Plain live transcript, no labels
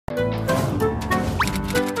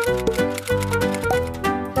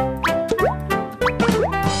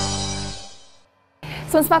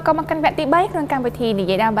ส่วนสมาคมกันแบบตีใบขนมการไปทีนี่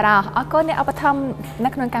ยายดามบาราอ๋อก็เนี่ยเอาไปทำนั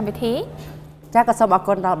กขนมการไปทีจ้ากระสอบค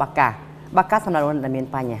นเราบักกาสำหรับวันดำเนิน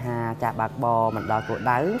ไปเนี่ยฮะจากบักบอมันดาวโก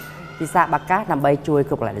ดาวที่ซาบักกานำใบช่วย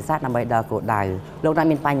กลุ่มหลายที่ซานำใบดาวโกดาวลงดำเ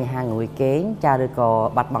นินไปเนี่ยฮะงวยเก่งจารึก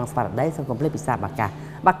บัดบังสปาร์ได้สังคมเลือกพิซซ่าบัก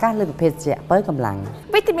กาเลือกเพจเจเปิ้ลกำลัง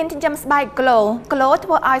วิตามินที่จำสบายโกล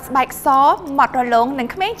ทั่วไอสบายซอหมดระลงหนึ่ง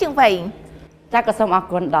ขมิ้นจึงไหวจากกระสอบ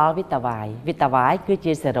คนดาววิตาวายคือ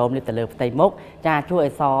จีเซโรมในตะเลือบไตมุกจะช่วย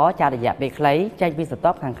ซอจาระยะเบคล้ใจพิสต๊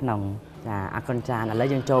อกทางขนมจ้าอาคนจานอะไร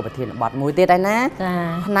ยังโจประเทศบอดมวยเตี้ยได้นะ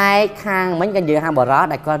ในคางเหมือนกันเยอะฮะบอร์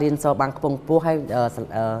แต่ก็เรียนโซบางปงปูให้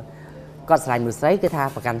ก็สลายมือใส่คือทา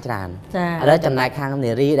ประกันจานแล้วจำนายคางเหนื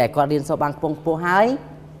อรีแต่ก็เรียนโซบางปงปูให้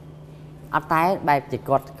อัพไตแบบจิต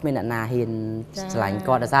กดมีนาเห็นสลาย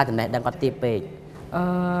ก็ได้ซาจำนายดังก็ตีเปก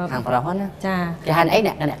ทางพระฮอนนะจ้าจะหันไอ้เ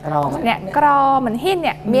นี่ยกรอเนี่ยกรอมันเห็นเ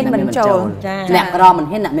นี่ยเมียนมันโจลเนี่ยกรอมัน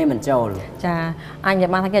เห็นเนี่ยเมียนมันโจลจ้าอันอย่า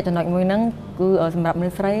มาทักแกจะหน่อยมือนั่งคือสำหรับมื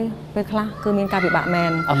อใส่ไปคลาคือมีการปิดบะแม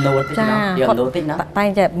นจ้าก็ตาย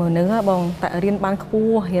จะมือเนื้อบองแต่เรียนบ้านคู่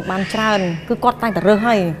เห็นบ้านจานคือกอดตายแต่เรื่องใ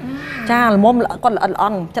ห้จ้าล้มกอดอ่อ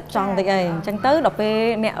นจับจองแต่ไงจังเตอร์ดอกไป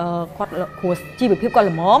เนี่ยกอดหัวจีบพิบกอด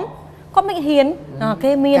ล้มก็ไม่เห็นเก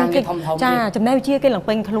มีนจ้าจำได้วิธีเกหลังเ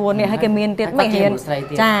ป็นครัวเนี่ยให้เกมีนเตี้ยไม่เห็น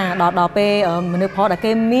จ้าดอกไปมันนึกพอแต่เก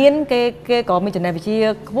มีนเกก็มีจำได้วิธี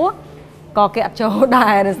พวกก็เกอัดโจได้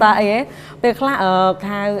หรือ啥เอ๊ะเป็นคลา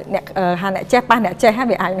ค่ะเนี่ยหาเนี่ยเจ๊ป้าเนี่ยเจ๊ให้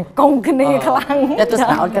ไปอ่านกงกันนี่ครั้งจะตัว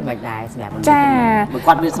สาวกันแบบไหนสมัยมันจ้าเหมือนก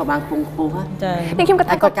อดเป็นสมางปุงปูฮะนี่คิมก็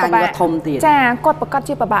ตายกดการทมตีจ้ากดประกอบ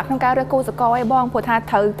จีบปากน้องการเรือกูสกอไอ้บองผัวทา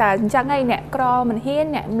เธอแต่จังไงเนี่ยกรอมันเฮียน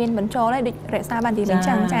เนี่ยมีนเหมือนโจเลยดิเรซ่าบันดีเป็น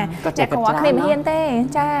จังจ้าแต่ขอว่าเคลมเฮียนเต้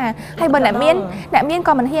จ้าให้บนเนี่ยมีน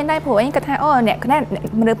ก็มันเฮียนได้ผัวไอ้กระทาอ้อเนี่ยก็ได้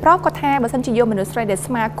มันเรือพร้อมกระทาบนสันจิโยมันเรือสไลเดอร์ส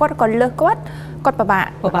มาร์กดก่อนเลือกกดป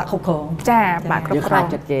ะขบของจ้าปากครบ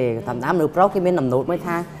จัดเกย์ทำน้ำหรือเพราะที่มีน้ำนูดไม่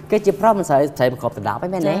ท่าก็จีเพราะมันใส่ประกอบตัดดาวไป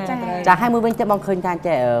แม่เนี้ยจากให้มือเป็นจะมองคืนการแจ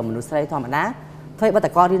มนุษย์ใส่ทอมนะเทยบัต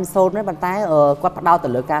รกรดินโซนในบรรทัดกดดาวแต่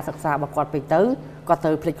เหลือการศึกษาบกอดไปตื้อก็เธ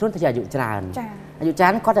อพลิกรุ่นที่จะอยู่จานอยู่จา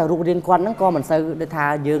นก็จะรูเรียนควันนั่งก็มันใส่เดือดทา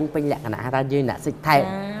ยืงเป็นแหลกขนาดยืนน่ะสิไทย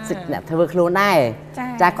สิเนี่ยเธอครูได้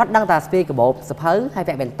จากก็ดังตาสปีกระบบสะเพอให้แป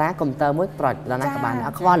ะเป็นตาคอมพิวเตอร์มืดปลอดแล้วนะกับบ้านเอ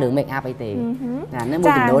าข้อหรือเมคอัพไปตีนั่นมื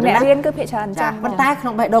อถึงโน้นนะเรียนก็เพียชันจ้าบรรทัดขน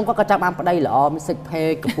มใบดงก็กระจับมาปได้หรอมีสิเพ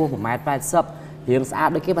ย์กับพวกผมไม้ปลายซับเหี่ยงสะอาด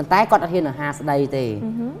โดยที่บรรทัดก็อาทิตย์ละ5 ได้ตี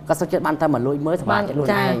ก็สัก7 วันทำเหมือนลุยเมื่อสบายจะลุย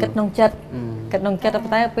ได้กัดน้องจัดแ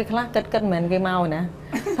ต่ไปคลากัดเหมือนเกมเมานะ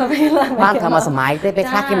บ้านทำมาสมัยไป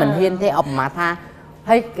คลากินเหมือนเฮียนที่ออกมาท่าใ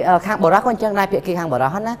ห้ข้างบอรักคนจังได้เพียงข้างบอรั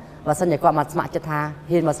กนะว่าสัญญาก็มาสมัครจะท่าเ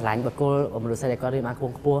ฮียนมาสลายแบบกูมนุษย์สัญญาก็เรียนมาคว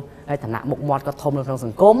งปัวให้ฐานะหมกมอดก็ทมลงทางสั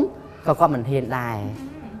งคมก็เหมือนเฮียนได้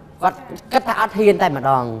ก็ถ้าอัดเฮียนได้มาด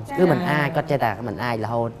องคือเหมือนอ้ายก็ใจแต่เหมือนอ้ายแ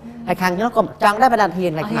ล้วให้ครั้งนี้ก็จังได้ไปดันเฮีย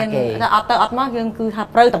นอะไรมาเกย์แต่อัดมากยังคือหัด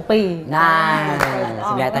เปรย์ต่างปีได้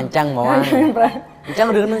สัญญาตันจังหมอจัง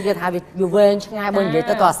เรื่องนึงจะทำอยู่เวรง่ายบนเยอะแ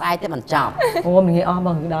ต่ก็สายแต่มันจับโอ้mình nghĩ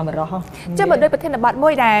bằng đó mà rõ không จะเหมือนโดยประเทศบัดม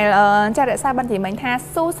วยได้จะได้ทราบบันทีมันท่า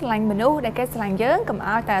สู้สลังมนุษย์ได้แค่สลังเยอะกับเอ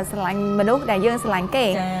าแต่สลังมนุษย์ได้เยอะสลังเก๋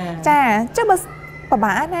จ้าจะมาปะบ้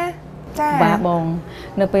านะจ้าบ้าบอง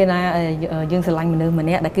เนื้อเป็นอะไรยังสลังมนุษย์เหมือน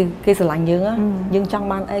เนี้ยแต่คือสลังเยอะยังจัง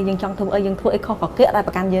บ้านยังจังทุ่มยังทั่วข้อขอเกะได้ป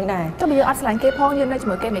ระกันเยอะได้ก็มีเอาสลังเก๋พ้องยังได้เส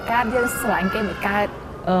มอเก๋เหมือนกันยังสลังเก๋เหมือนกัน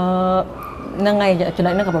นั่งไงจุด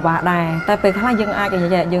นั้นนั่งกับบ่าได้แต่เป็นข้างยังอายอย่างเ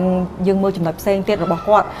งี้ยยังมือจุดนับเซ็งเตี้ยเราบอก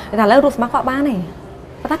ว่าแต่แล้วรู้สมัครบ้านนี่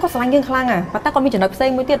ป้าตาก็สลังยังคลั่งอ่ะป้าตาก็มีจุดนับเซ็ง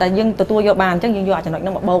มือเตี้ยแต่ยังตัวโยบานจังยังโยอาจจะหน่อย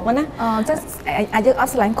นั่งแบบโบกนะจะยังเอา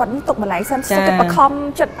สลังกอดตกมาไหลสั้นจะประคอม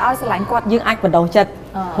จุดเอาสลังกอดยังอายประดองจัด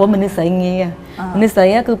หัวมันนึกใส่เงี้ยนึกใส่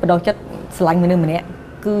คือประดองจัดสลังมันนึกเหมือนเนี้ย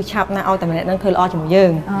คือชับนะเอาแต่มันนั่งเคยอ้อจมูกยื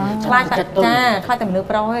งคล้ายแต่จ้าคล้ายแต่มันนึกเ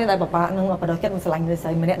ปล่าให้ได้บอกว่านั่งประดองจัดมันสลังนึกใส่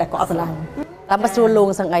มันเนี้ยแต่ก็เอาสลังตามประสูลุง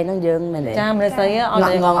สังไงนั่งยืงนั่นเองจ้ามันใส่เอาเ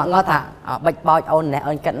ลยงอถะบัดบอยเอาเนี่ยเอ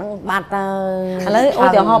ากันนั่งบ้านเตอแล้วโอ้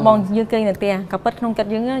เดี๋ยวhọมองยืงเกยเนี่ยเตี้ยกับปัดนงกัด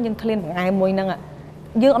ยืงยืงทะเลของไอ้มวยนั่งอ่ะ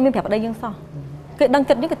ยืงเอามีแผลได้ยืงซ้อcái đăng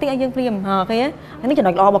kịch những cái tia dương phim cái này chỉ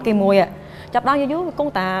nói lo bọc cây môi à chập đó dưới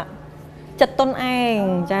công tạ chật tôn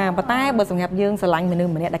an cha bà tai bờ sùng hẹp dương sờ lạnh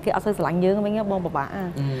mình nè đặt cái áo sơ sờ lạnh dương mấy cái bông bà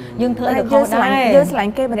dương thưa được không đấy dương sờ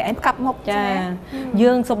lạnh kia mà để em cặp một cha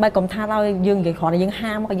dương xong bay cầm tha tao dương vậy khỏi là dương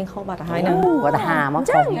ham còn dương không bà hai nè gọi là ham mất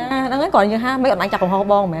không đang nói còn dương ham mấy con anh chặt còn ho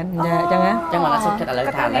bông mẹ chẳng á chẳng là xong chặt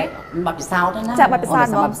là thả đấy bắp sao đấy chặt bắp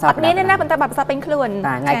sao bắp này nè bắp ta bắp sao bên khuôn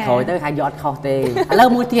ngày khởi tới hai giọt kho tê lâu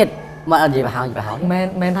mua tiền mà ăn gì mà hỏi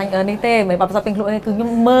mình thành đi tê mày bắp sao bên khuôn cứ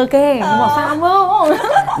mơ kê nhưng mà sao mơ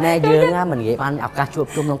nè dương á mình vậy ăn ọc cá chuột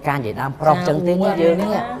chung nông can vậy đam prong chân tiếng dương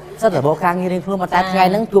á សិតរបបការងាររៀងខ្លួនមកតែថ្ងៃ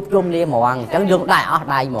ហ្នឹងជួបជុំលាហ្មងអញ្ចឹងយើងដែរអស់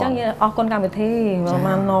ដៃហ្មងអញ្ចឹងអស់គុណកម្មវិធីមក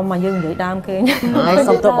នាំមកយើងនិយាយដើមគេហើយ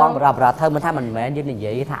សុំទោសបងបរាធ្វើមិនថាមិនមែនយើងនិ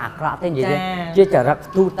យាយថាអាក្រក់ទេនិយាយជាចរិត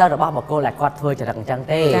ទូទៅរបស់បុគ្គលដែលគាត់ធ្វើចរិតអញ្ចឹង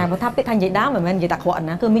ទេចាបើថាពាក្យថានិយាយដើមមិនមែននិយាយតែអាក្រក់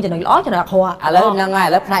ណាគឺមានចំណុចល្អចំណុចអាក្រក់ឥឡូវហ្នឹងហើយ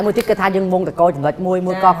ឥឡូវផ្នែកមួយទៀតគឺថាយើងមុងតកចំណុចមួយ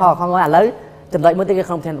កខខឥឡូវចំណុចមួយទៀតគឺ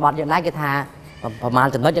ក្នុងប្រធានបទយើងដែរគឺថាប្រហែល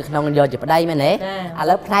ចំណុចនៅក្នុងយកជាប្តីមែនទេឥ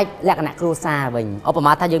ឡូវផ្នែកលក្ខណៈគ្រួសារវិញឧប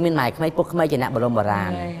មាថាយើងមានម៉ែក្មេងពុកក្មេងជាអ្នកបរមបុរា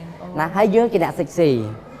ណណាហើយយើងជាអ្នកសិក្សា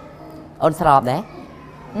អូនស្របដែរ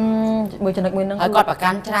មួយចំណុចមួយហ្នឹងហើយគាត់ប្រកា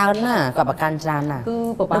ន់ច្រើនណាគាត់ប្រកាន់ច្រើនណាគឺ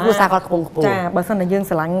ប្រហែលគ្រួសារគាត់ខ្ពង់ខ្ពស់ចាបើសិនតែយើង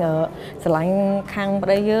ស្រឡាញ់ខាងប្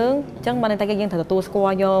តីយើងអញ្ចឹងបានតែយើងត្រូវទទួលស្គា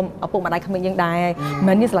ល់យកឪពុកម្ដាយក្មេងយើងដែរ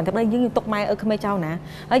មិនមែនយើងស្រឡាញ់តែប្តីយើងទុកម៉ែក្មេងចោលណា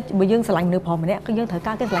ហើយបើយើងស្រឡាញ់មនុស្សប្រុសម្នាក់គឺយើងត្រូវ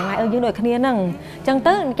ការគេស្រឡាញ់ម៉ែយើងដូចគ្នាហ្នឹងអញ្ចឹង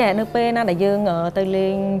ទៅកែនៅពេលណាដែលយើងទៅលេ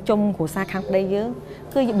ងជុំគ្រួសារខាងប្តីយើង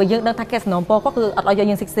គឺបើយើងដឹងថាគេសំណពគាត់គឺអត់ឲ្យយក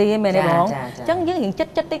យើងសិក្សាមែនទេបងអញ្ចឹងយើងរៀងចិត្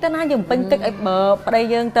តតិចទៅណាយើងពេញតិចឲ្យបើប្តី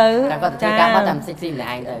យើងទៅចាការបាត់តែសិក្សាម្នា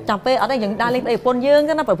ក់ឯងទៅចាំពេលអត់ទេយើងដើរលេងប្តីប្រពន្ធយើង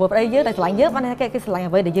ទៅណាព្រោះប្តីយើងតែស្រឡាញ់យើងបានថាគេស្រឡាញ់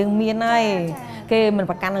អ្វីដែលយើងមានហើយគេមិន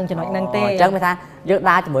ប្រកាន់នឹងចំណុចហ្នឹងទេអញ្ចឹងមានថាយើង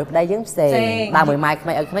ដើរជាមួយប្តីយើងផ្សេងដើរមួយម៉ែក្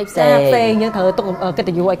មេងឲ្យក្មេងផ្សេងយើងត្រូវទុកកិត្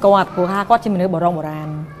តិយសឲ្យគាត់ព្រោះថាគាត់ជាមនុស្សបរមបុរាណ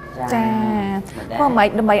ចាព្រោះមិន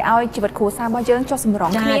ដើម្បីឲ្យជីវិតគ្រួសាររបស់យើងចុះសម្រង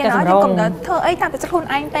គ្នាណាយើងកុំធ្វើអីតាមតែខ្លួន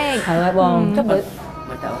ឯងទេហើយបងចុះតែ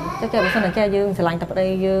គេបើសិនតែយើងស្រឡាញ់តែប្តី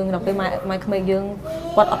យើងដល់ពេលម៉ែក្មេងយើង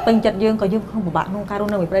គាត់អត់ពេញចិត្តយើងក៏យើងkhôngពិបាកក្នុងការរ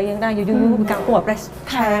ស់នៅមួយប្តីយើងដែរយូរវាកាំងពោះប្រេស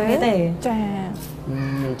ខែទេចា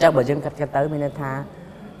អញ្ចឹងបើយើងគិតទៅមានន័យថា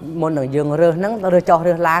មុននឹងយើងរើសហ្នឹងរើសចោះ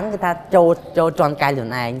រើសឡើងគឺថាចូលជន់កាយខ្លួ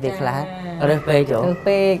នឯងពេលខ្លះរើសពេកចូលរើស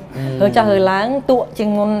ពេករើសចោះរើសឡើងទក់ជាង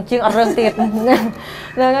មុនជាងអត់រើសទៀតហ្នឹង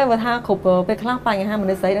ហើយបើថាគ្រប់ពេលខ្លះបញ្ហាម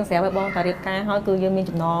នុស្សស្រីនឹងស្រាប់ឲ្យបងតារៀបការហើយគឺយើងមាន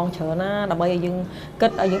ចំណងច្រើនណាដើម្បីឲ្យយើងគិ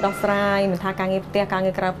តឲ្យយើងដោះស្រាយមិនថាការងារផ្ទះការ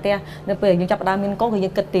ងារក្រៅផ្ទះនៅពេលយើងចាប់ផ្ដើមមានកូនគឺយើ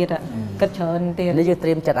ងគិតទៀតគិតច្រើនទៀតនេះយើងត្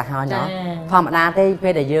រៀមចិត្តឲ្យហើយណាធម្មតាទេពេ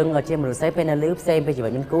លដែលយើងជាមនុស្សស្រីពេលនៅលីវផ្សេងពេលជីវិ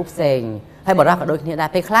តមានគូផ្សេងហើយបរិះក៏ដូចគ្នាដែរ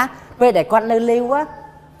ពេលខ្លះពេលដែលគាត់នៅលីវ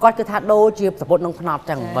គាត់គឺថាដូចជាសពុតក្នុងភ្នត់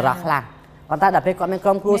ចឹងបរោះខ្លះប៉ុន្តែដល់ពេលគាត់មានក្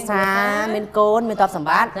រុមគ្រួសារមានកូនមានទ្រព្យសម្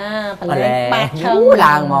បត្តិប្រឡែងបាក់ឈឹង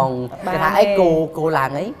ឡើងហ្មងគេថាអីគោឡើង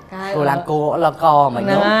អីគោឡើងគោលកមិនហ្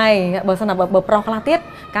នឹងហើយបើសិនបើប្រុសខ្លះទៀត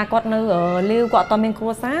ការគាត់នៅលាវគាត់អត់មានគ្រួ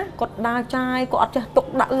សារគាត់ដើរចាយគាត់អត់ចេះទុក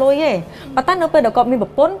ដាក់លុយទេប៉ុន្តែនៅពេលដែលគាត់មានប្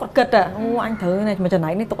រពន្ធគាត់គិតអូអញត្រូវនេះចំណែ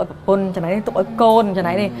កនេះទុកឲ្យប្រពន្ធចំណែកនេះទុកឲ្យកូនចំ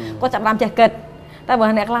ណែកនេះគាត់ចាប់ដើមចេះគិតតែបើ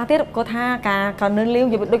អ្នកខ្លះទៀតគាត់ថាការនៅលាវ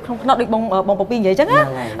យកដូចក្នុងភ្នត់ដូចបងពពីនិយាយចឹងណា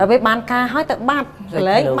ដល់ពេលបានការហើយទៅបាត់ប្រ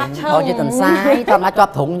ឡែងបាត់ឈើបើជាទន្សាយតោះមកជា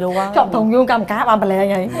ប់ធុងយូរជាប់ធុងយូរកម្មការបានប្រឡែង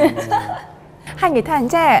ហើយហើយនិយាយថាអ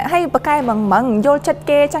ញ្ចាហើយបកកែមិនយល់ចិត្ត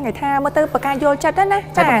គេចឹងគេថាមើលទៅបកកែយល់ចិត្តណា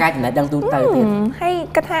ចាបកកែចំណេះដឹងទូទៅទៀតហើយ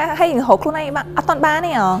គាត់ថាហើយរហូតខ្លួនឯងអត់តន់បាន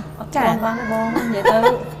ទេចាអត់បានទេបងនិយាយទៅ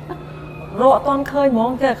រកអត់តន់ឃើញហ្មង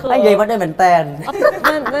គេឃើញហើយនិយាយមិនដែរមែនតើអ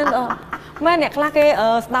ត់មែនអ្នកខ្លះគេ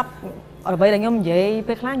ស្ដាប់អ្វីដែលខ្ញុំនិយាយ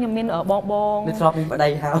ពេលខ្លះខ្ញុំមានបងនេះធ្លាប់មានប្តី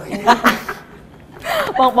ហើយ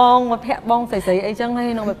បងមកភ័ក្របងស្រីអីចឹងហើយ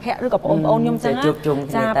នៅមិត្តភ័ក្រឬក៏បងខ្ញុំចឹង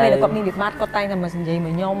ចាពេលគាត់មានវិបត្តិគាត់តែងតែមកនិយាយម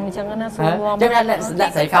កខ្ញុំចឹងណាសួរចឹងអ្នក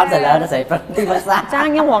ស្រីខោតទៅលើអ្នកស្រីទីភាសាចា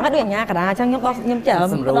ខ្ញុំរងដូចអញ្ញាកដាចឹងខ្ញុំចាំ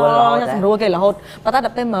សម្រួលគេរហូតប៉ុន្តែដ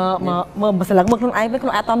ល់ពេលមើលស្លឹកមើលខ្លួនឯងពេលខ្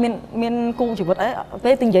លួនអាចតមានគូជីវិតអី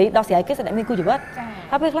ពេលទីនិយាយដោះស្រាយគេស្ដាប់មានគូជីវិត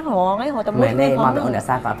ហើយពេលខ្លះរងអីរហូតតែមើលនេះមកអូនអ្នក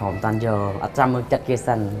សាគាត់ព្រមតាន់យកអត់ចាំមើលចិត្តគេ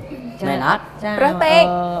សិនមែនអត់រើសពេក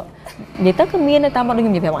និយាយទៅគឺមានតាមមកដូចខ្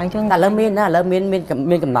ញុំនិយាយប្រាប់អញចឹងតែឥឡូវមានណាឥឡូវ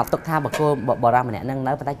មានកំណត់ទុកថាបកគោបរោះម្នាក់ហ្នឹង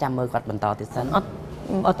នៅប៉ុន្តែចាំមើលគាត់បន្តទៀតសិនអ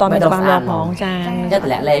ត់តមានច្បាស់លាស់ផងចាចិត្តត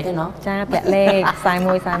ម្លាក់លេខទេណោះចាតម្លាក់លេខ41ម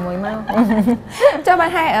កចុះបាន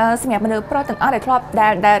ហើយសម្រាប់មនុស្សប្រុសទាំងអស់ដែលធ្លាប់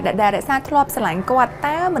ដែលរក្សាធ្លាប់ស្រឡាញ់គាត់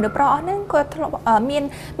តើមនុស្សប្រុសអស់ហ្នឹងគាត់ធ្លាប់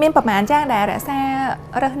មានប្រមាណចាស់ដែលរក្សា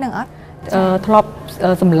រើសនឹងអត់ធ្លាប់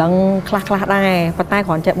សម្លឹងខ្លះដែរប៉ុន្តែ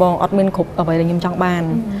គ្រាន់តែបងអត់មានគ្រប់អ្វីដែលខ្ញុំចង់បាន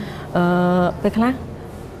ពេលខ្លះ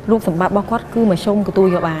រូបសម្បត្តិរបស់គាត់គឺមកជុំកទួយ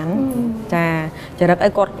យកបានចាចរិតអី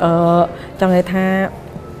គាត់ចង់និយាយថា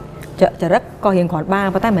ចរិតក៏រៀងគ្រាន់បាន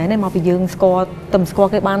ប៉ុន្តែមិនមែនទេមកពីយើងស្គា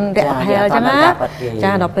ល់គេបានរយៈពេលអញ្ចឹងណា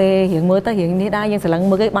ចាដល់ពេលរៀងមើលទៅរៀងនេះដែរយើងស្រឡឹង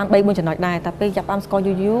មើលគេបាន3 4ចំណុចដែរតែពេលចាប់តាមស្គាល់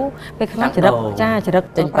យូរពេលខ្លះចរិត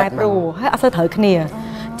ប្រែប្រួលហើយអត់សូវត្រូវគ្នា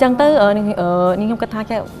ចឹងទៅខ្ញុំគិតថា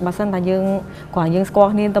បើសិនតែយើងគ្រាន់យើងស្គាល់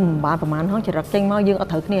គ្នាទៅប្រហែលហ្នឹងចរិតចេញមកយើងអត់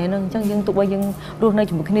ត្រូវគ្នាហ្នឹងអញ្ចឹងយើងទោះបីយើងរស់នៅ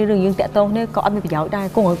ជាមួយគ្នាឬយើងតាក់ទងគ្នាក៏អត់មានប្រយោជន៍ដែរ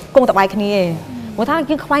គង់តែបាយគ្នាព្រោះថា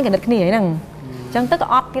យើងខ្វែងកណិតគ្នាហ្នឹងអញ្ចឹងទៅក៏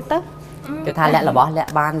អត់ទៀតទៅគេថាលាក់របស់លា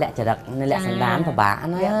ក់បានលាក់ចរិតលាក់សន្តានពិបាក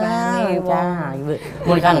ណាចា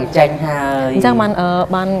មួយកាលនឹងចេញហើយអញ្ចឹង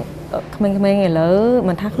បាន ក្មេងៗឥឡូវ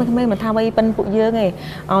មិនថាក្មេងៗមិនថាវ័យប៉ិនពួកយើងឯង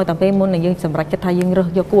ឲ្យតែពេលមុនដែលយើងសម្រេចចិត្តថាយើងរើស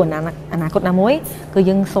យកគូអនាគតណាមួយគឺ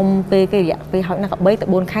យើងសុំពេលគេរយៈពេលហោចណាស់ក៏3ទៅ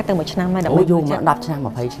4ខែទៅ1ឆ្នាំហើយដើម្បីយូរមក10ឆ្នាំ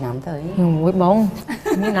20ឆ្នាំទៅអូយបង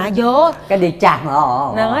មានណាយកគេនិយាយចាស់ហ្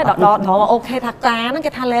នឹងហើយដល់អូខេថាការហ្នឹង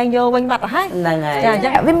គេថាលែងយកវិញបាត់ហើយហ្នឹងហើយចាអញ្ចឹ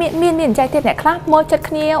ងវាមានចែកទៀតអ្នកខ្លះមកចិត្ត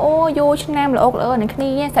គ្នាអូយូរឆ្នាំល្អល្អនឹងគ្នា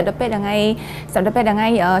ស្រាប់តែពេលថ្ងៃ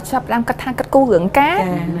ចាប់ដើមគិតថាគិតគូររឿងការ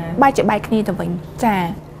បែកគ្នាទៅវិញចា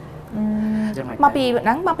មកពីហ្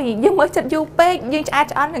នឹងមកពីយើងមើលចិត្តយូរពេកយើងឆ្អែត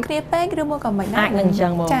ឆ្អន់នឹងគ្នាពេកឬមកក៏មិនដែរអាចនឹងអញ្ចឹ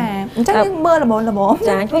ងមកចាអញ្ចឹងយើងមើលល្មម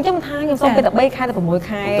ចាខ្ញុំថាខ្ញុំសុំពេលតែ3ខែទៅ6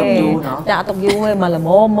ខែចាអត់ទុកយូរទេមកល្ម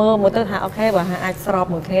មមើលទៅថាអូខេបើអាចស្រប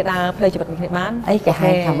មួយគ្នាដើរផ្លូវជីវិតមួយគ្នាបានអីគេហៅ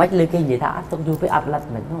ថាម៉េចលើគេនិយាយថាអត់ទុកយូរពេកអត់លិត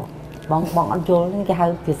មិនហ្នឹងបងអត់យល់គេហៅ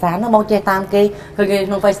ភាសាណាបងចេះតាមគេឃើញគេ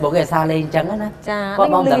ក្នុង Facebook គេភាសាលេងអញ្ចឹងណាចាប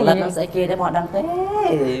ងដឹងលិតនឹងស្អីគេដែរបងអត់ដឹងទេ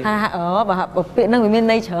ថាបើពាក្យហ្នឹងវាមាន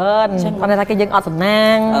ន័យច្រើនគាត់ថាគេយើងអត់សំណា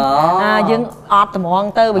ងយើងអត់ត្មង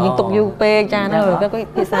ទៅបើយើងទុកយូរពេកចាណាគេ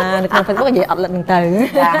ភាសានៅក្នុង Facebook និយាយអត់លិតហ្នឹងទៅ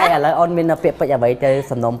ចាហើយឥឡូវអូនមានពាក្យពេចន៍អ្វីទៅ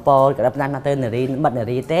សំណុំពរក្តាប់ណាស់ទៅនារីមិត្តនា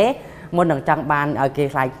រីទេមុននឹងចង់បានឲ្យគេ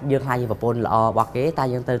ខ្លាចយើងខ្លាចជាប្រពន្ធល្អរបស់គេតែ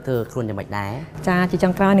យើងទៅធ្វើខ្លួនយ៉ាងម៉េចដែរចាជាចុ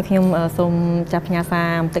ងក្រោយនេះខ្ញុំសូមចាប់ផ្ញើសារ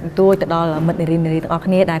បន្តិចបន្តួចទៅដល់មិត្តនារីទាំងអស់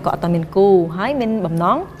គ្នាដែលក៏អត់មានគូហើយមានបំណ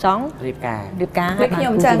ងចង់រៀបការដូចខ្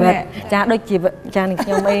ញុំចឹងចាដូចជាចានឹងខ្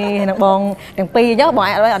ញុំអីនឹងបងទាំងពីរអញ្ចឹងបង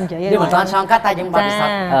អត់និយាយយើងមិនទាន់ឆ្លងកាត់តែយើងបាត់ពិសោធ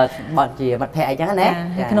ន៍បាត់ជាមិត្តភក្តិអីចឹងណា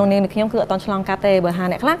ក្នុងនាមខ្ញុំគឺអត់ទាន់ឆ្លងកាត់ទេបើហា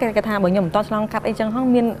អ្នកខ្លះគេថាបើខ្ញុំមិនទាន់ឆ្លងកាត់អីចឹងហ្នឹង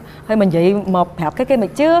មានហើយមិននិយាយមកប្រាប់គេមិ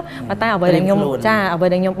នជឿតែអ្វីដែលខ្ញុំចាអ្វី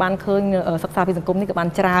ដែលខ្ញុំបានឃើញសិក្សាពីសង្គមនេះក៏បាន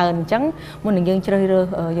ច្រើនអញ្ចឹងមុននឹងយើងជ្រើសរើស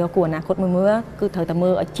យកគូអនាគតមួយមើលគឺត្រូវតែមើ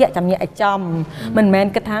លឲ្យជាក់ចាំញាក់ឲ្យចំមិនមែន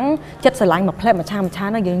គិតថាចិត្តស្រឡាញ់មកផ្លែមួយឆា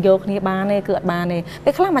ណាយើងយកគ្នាបានទេគឺអត់បានទេពេ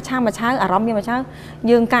លខ្លះមួយឆាអារម្មណ៍យើងមួយឆា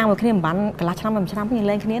យើងការមួយគ្នាមិនបានកន្លះឆ្នាំមួយឆ្នាំយើង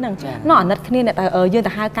លែងគ្នាហ្នឹងនោះអាណិតគ្នាអ្នកតែយើង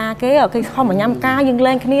ទៅហៅការគេគេខំញ៉ាំការយើង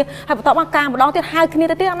លែងគ្នាហើយបន្ទាប់មកការម្ដងទៀតហៅគ្នា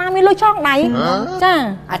ទៅទៀតអត់ណាមានលុយចង់ដៃចា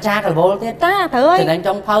អាចារ្យកវលទៀតចាត្រូវហើយចំណេញច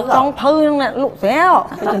ង់ភៅហ្នឹងលក់ស្រាវ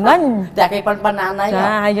ចំណេញតែគេប៉ុណ្ណាណៃចា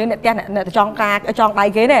ហើយយើងអ្នកផ្ទះអ្នកចង់ការចង់ដៃ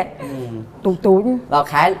គេនេះទូចដល់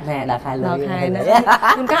ខែណែដល់ខែលុយដល់ខែហ្នឹង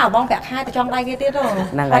ជួនកាលបងប្រាក់ខែទៅចង់ដៃគេទៀត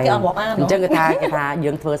ហ្នឹងហើយគេអត់រាប់អានអញ្ចឹងគេថា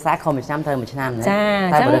យើងធ្វើសារខំមួយឆ្នាំទៅមួយឆ្នាំណា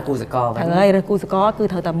តែបើរើសគូសកលហ្នឹងហើយរើសគូសកលគឺ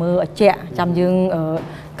ត្រូវតែមើលឲ្យជាក់ចាំយើង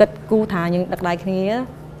គិតគូថាយើងដឹកដៃគ្នា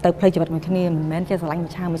ទៅផ្លូវជីវិតមួយគ្នាមិនមែនជាស្រឡាញ់មួ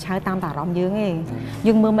យឆាវតាមតែអារម្មណ៍យើងទេ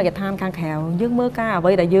យើងមើលមកយដ្ឋានខាងក្រៅយើងមើលការអ្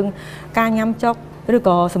វីដែលយើងការញ៉ាំចុកឬ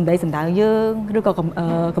ក៏សម្ដីសម្ដៅយើងឬក៏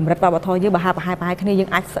កម្រិតវប្បធម៌យើងបើហាក់ប្រហែលគ្នាយើង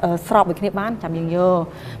អាចស្របមួយគ្នាបានចាំយើងយក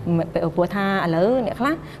ព្រោះថាឥឡូវអ្នកខ្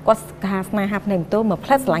លះគាត់ថាស្នេហាភ្នែកបន្ទោមកផ្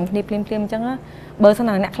លែតស្រឡាញ់គ្នាភ្លាមអញ្ចឹងបើសិន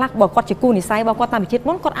ណាអ្នកខ្លះបើគាត់ជាគូនិស័យរបស់គាត់តាមវិជាតិ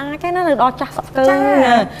មុនគាត់អាចទេណានៅដល់ចាស់សក់ស្កើ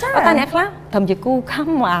តែអ្នកខ្លះត្រឹមជាគូខំ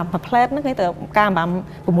អាផ្លែតហ្នឹងគេទៅការ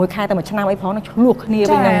6ខែទៅ1ឆ្នាំអីផងនឹងឆ្លោះគ្នា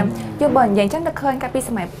វិញហ្នឹងយើងបើនិយាយអញ្ចឹងទៅឃើញកាលពីស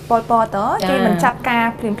ម័យប៉ុលពតគេមិនចាប់ការ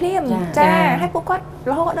ភ្លាមចាហើយពួកគាត់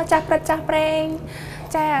រហូតដល់ចាស់ព្រឹកចាស់ប្រេង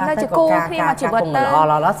ចានៅជាគូគ្នាមកជីវិតទៅ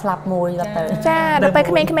ល្អស្លាប់មួយទៅចាដល់ពេល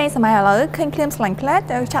ក្មេងៗសម័យឥឡូវឃើញភ្លាមស្លាញ់ផ្លែត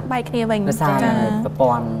ទៅចាប់បែកគ្នាវិញចាប្រ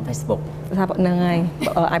ព័ន្ធ Facebook ថាហ្នឹងហើយ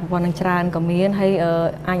អាចប្រព័ន្ធនឹងច្រើនក៏មានហើយ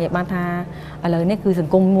អាចនិយាយបានថាឥឡូវនេះគឺស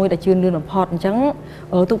ង្គមមួយដែលជឿនលឿនបំផុតអញ្ចឹង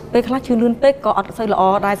ទូពេលខ្លះជឿនលឿនពេកក៏អត់សូវល្អ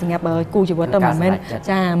ដែរសម្រាប់គូជីវិតទៅមិនមែន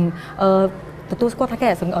ចាទទួលស្គាល់ថាគេ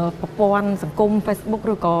ប្រព័ន្ធសង្គម Facebook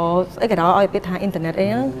ឬក៏ស្អីក៏ដោយឲ្យពាក្យថាអ៊ីនធឺណិតអី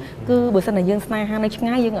ហ្នឹងគឺបើសិនតែយើងស្នេហានៅឆ្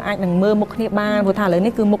ងាយយើងអាចនឹងមើលមុខគ្នាបានព្រោះថាឥឡូវ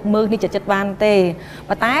នេះគឺមុខមើលគ្នាចិត្តបានទេ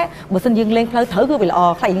ប៉ុន្តែបើសិនយើងលេងផ្លូវត្រូវគឺវាល្អ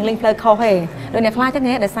ខ្លាចយើងលេងផ្លូវខុសទេដូចអ្នកខ្លះចឹង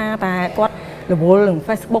គេដោយសារតែគាត់រវល់នឹង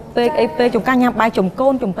Facebook ពេកអីពេកចំការញ៉ាំបាយចំកូ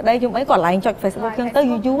នចំប្តីចំអីគាត់ឡើងចុច Facebook ចឹងទៅ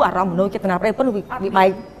យូរអារម្មណ៍មនុស្សចេតនាប្តីប៉ុន្តែវាបែក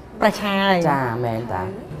ប្រឆាយចាមែនតា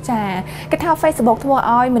ចាគេថា Facebook ធ្វើ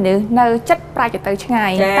ឲ្យមនុស្សនៅចិត្តប្រែទៅឆ្ងា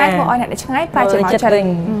យតែធ្វើឲ្យអ្នកនៅឆ្ងាយប្រែទៅមកចិត្តវិញ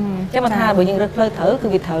ចឹងមកថាបើយើងរើសផ្លូវត្រូវគឺ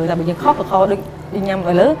វាត្រូវតែបើយើងខុសក៏ខុសដូចញ៉ាំ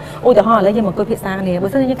ឥឡូវឧទាហរណ៍ឥឡូវយើងមកអង្គុយភាសាគ្នាបើ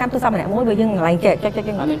សិនយើងកាន់ទូរស័ព្ទម្នាក់មួយបើយើងកន្លែងចែក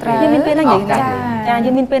យើងមានពេលណានិយាយចាយើ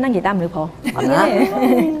ងមានពេលណានិយាយតាមមនុស្សផងអត់ណា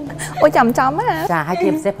អូចាំណាចាហើយជា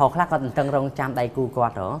ពិសេសប្រុសខ្លះគាត់តឹងរងចាំដៃគូគា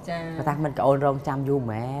ត់ហ៎គាត់ថាមិនក៏អូនរងចាំយូរ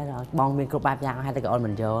ម៉ែបងមានគ្រប់បែបយ៉ាងហើយតែក៏អូន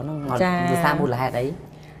មិនយកហ្នឹងវាសារមូលហេតុអី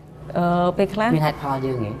ពេលខ្លះមានហេតុផល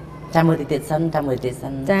យើងហ៎ចាំមើលទៀតសិនចាមួយថ្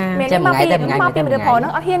ងៃទៅថ្ងៃពីមនុស្សផងហ្នឹ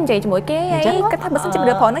ងអត់ហ៊ាននិយាយជាមួយគេអីគាត់ថាបើសិនជាម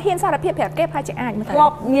នុស្សផងហ្នឹងហ៊ានសារភាពប្រាប់គេប្រហែលជាអាចមើលទៅធ្លា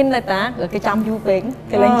ប់មានតែតាគេចាំយូរពេក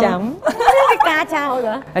គេលែងចាំគេការចោល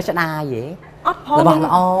ហើយស្ដាយហ៎អត់ផងរបស់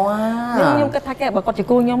ល្អខ្ញុំគិតថាគេបើគាត់ជា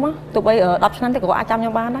គូខ្ញុំទោះបី10ឆ្នាំទៅក៏អាចចាំខ្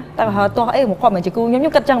ញុំបានដែរតែបើទោះអីមកគាត់មិនជាគូខ្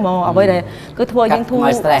ញុំគិតចឹងហ្មងអ្វីដែលគឺធ្វើយើងធូរ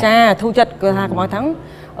ចាធូរចិត្តគឺថាកុំឲ្យថា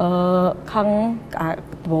ខឹង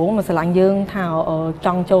ដំបូងមិនស្រឡាញ់យើងថាច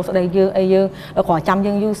ង់ចូលស្ដីយើងអីយើងគ្រាន់ចាំ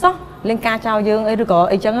យើងយូរសោះលេងការចោលយើងអីឬក៏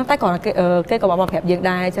អីចឹងតែគ្រាន់គេក៏មកប្រាប់យើង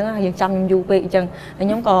ដែរអញ្ចឹងយើងចាំយូរពេកអញ្ចឹងខ្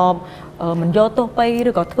ញុំក៏មិនយកទោសពេក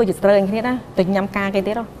ឬក៏ធ្វើជាស្រើអីគ្នាណាទៅញ៉ាំការគេ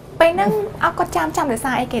ទៀតហ៎ពេលហ្នឹងអត់គាត់ចាំដោយ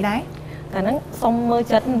សារអីគេដែរតែហ្នឹងសុំមើល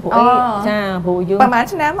ចិត្តពួកអីចាព្រោះយើងប្រហែល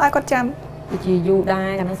ឆ្នាំឲ្យគាត់ចាំជាយូរដែរ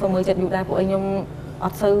កាលហ្នឹងសុំមើលចិត្តយូរដែរពួកអីខ្ញុំអ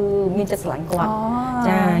ត់សូវមានចិត្តស្រឡាញ់គាត់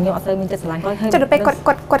ចាខ្ញុំអត់សូវមានចិត្តស្រឡាញ់គាត់ហើយចុះទៅពេល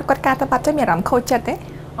គាត់ការទៅបាត់ចឹងមានអារម្មណ៍ខូចចិត្តទេ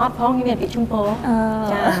អត់ផងខ្ញុំមានពាក្យជូនពរ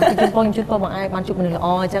ចាពាក្យជូនពរខ្ញុំជូនពរបងឯងបានជួបមនុស្សល្អ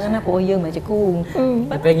អញ្ចឹងណាព្រោះយើងមិនមែនជាគូ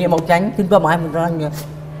ពេលងាកមកចាញ់ជូនពរបងឯងមិនរញអ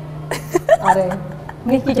ត់ទេ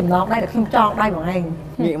នេះជាចំណងដែរដែលខ្ញុំចង់ដៃបងឯង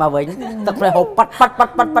ងាកមកវិញទឹកភ្នែកហូបប៉ាត់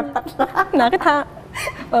ណាគេថា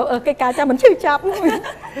គេការចាំមិនឈឺចាប់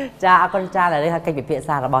ចាអរគុណចាឥឡូវហើយកិច្ចពិភាក្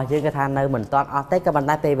សារបស់យើងគឺថានៅមិនទាន់អស់ទេក៏ប៉ុន្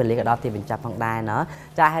តែពេលវេលាក៏ដល់ទីបញ្ចប់ផងដែរណ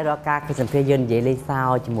ចាហើយរាល់ការកិច្ចសម្ភារយើងនិយាយលេងសើ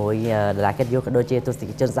ចជាមួយដរាកិច្ចយកក៏ដូចជាទស្សនិក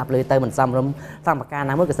ជនស្ដាប់ឮទៅមិនសមរម្យតាមប្រការ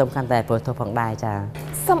ណាមួយក៏សំខាន់តែព្រោះទោះផងដែរចា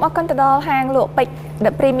សូមអរគុណទៅដល់ហាងលក់ពេជ្រ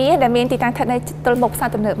The Premier ដែលមានទីតាំងស្ថិតនៅទល់មុខផ្សារ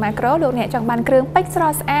ទំនើប Macro លោកអ្នកចង់បានគ្រឿងពេជ្រស្រ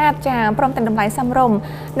ស់ស្អាតចាព្រមទាំងតម្លៃសមរម្យ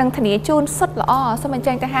និងធានាជូនសុទ្ធល្អសូមអញ្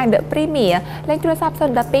ជើញទៅហាង The Premier លេខទូរស័ព្ទ012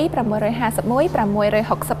 651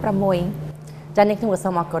 666ចា៎នេះខ្ញុំក៏សូ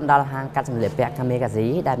មអរគុណដល់ហាងកាត់សម្លៀកពាក់កាមេកាស៊ី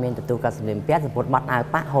ដែលមានទទួលកាត់សម្លៀកពាក់សម្ពុតបត់អាវ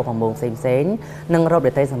ប៉ាក់ហូបផាមួងផ្សេងៗនិងរ៉ូប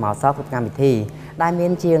ដេតេសមោសគ្រប់កម្មវិធីដែលមា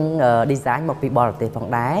នជាង design មកពីបរទេសផង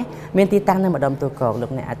ដែរមានទីតាំងនៅម្ដុំទូកកលោ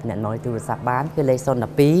កអ្នកអាចទំនាក់ទំនងទូរស័ព្ទបានគឺលេខ012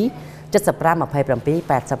 75 27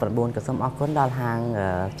 89ក៏សូមអរគុណដល់ហាង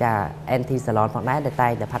ចា NT Salon ផងដែរដែលតែ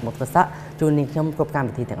ងតែផាត់មុខធ្វើសក់ជូននាងខ្ញុំគ្រប់កម្ម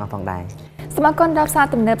វិធីទាំងអស់ផងដែរសូមអរគុណដល់ផ្សារ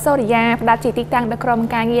ទំនើបសូរិយាផ្ដល់ជាទីតាំងដល់ក្រុម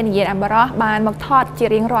ការងារនិយាយអំបរោះបានមកថតជា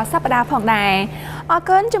រៀងរាល់សប្តាហ៍ផងដែរអរ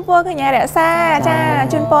គុណចំពោះកញ្ញារក្សាចា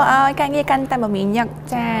ជូនពរឲ្យការងារកាន់តែមមាញឹក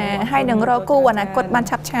ចាហើយនឹងរកគូអនាគតបាន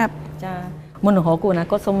ឆាប់ចាមុននឹងរកគូអនា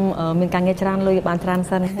គតសូមមានការងារច្រើនលុយបានច្រើន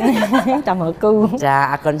សិនចាំរកគូចា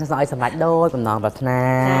អរគុណសូមឲ្យសម្រេចដូចបំណងប្រាថ្នា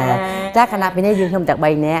ចាគណៈពេលនេះយើងខ្ញុំទាំង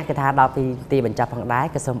3នាក់គឺថាដល់ទីបញ្ចប់ផងដែរ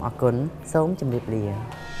ក៏សូមអរគុណសូមជម្រាបលា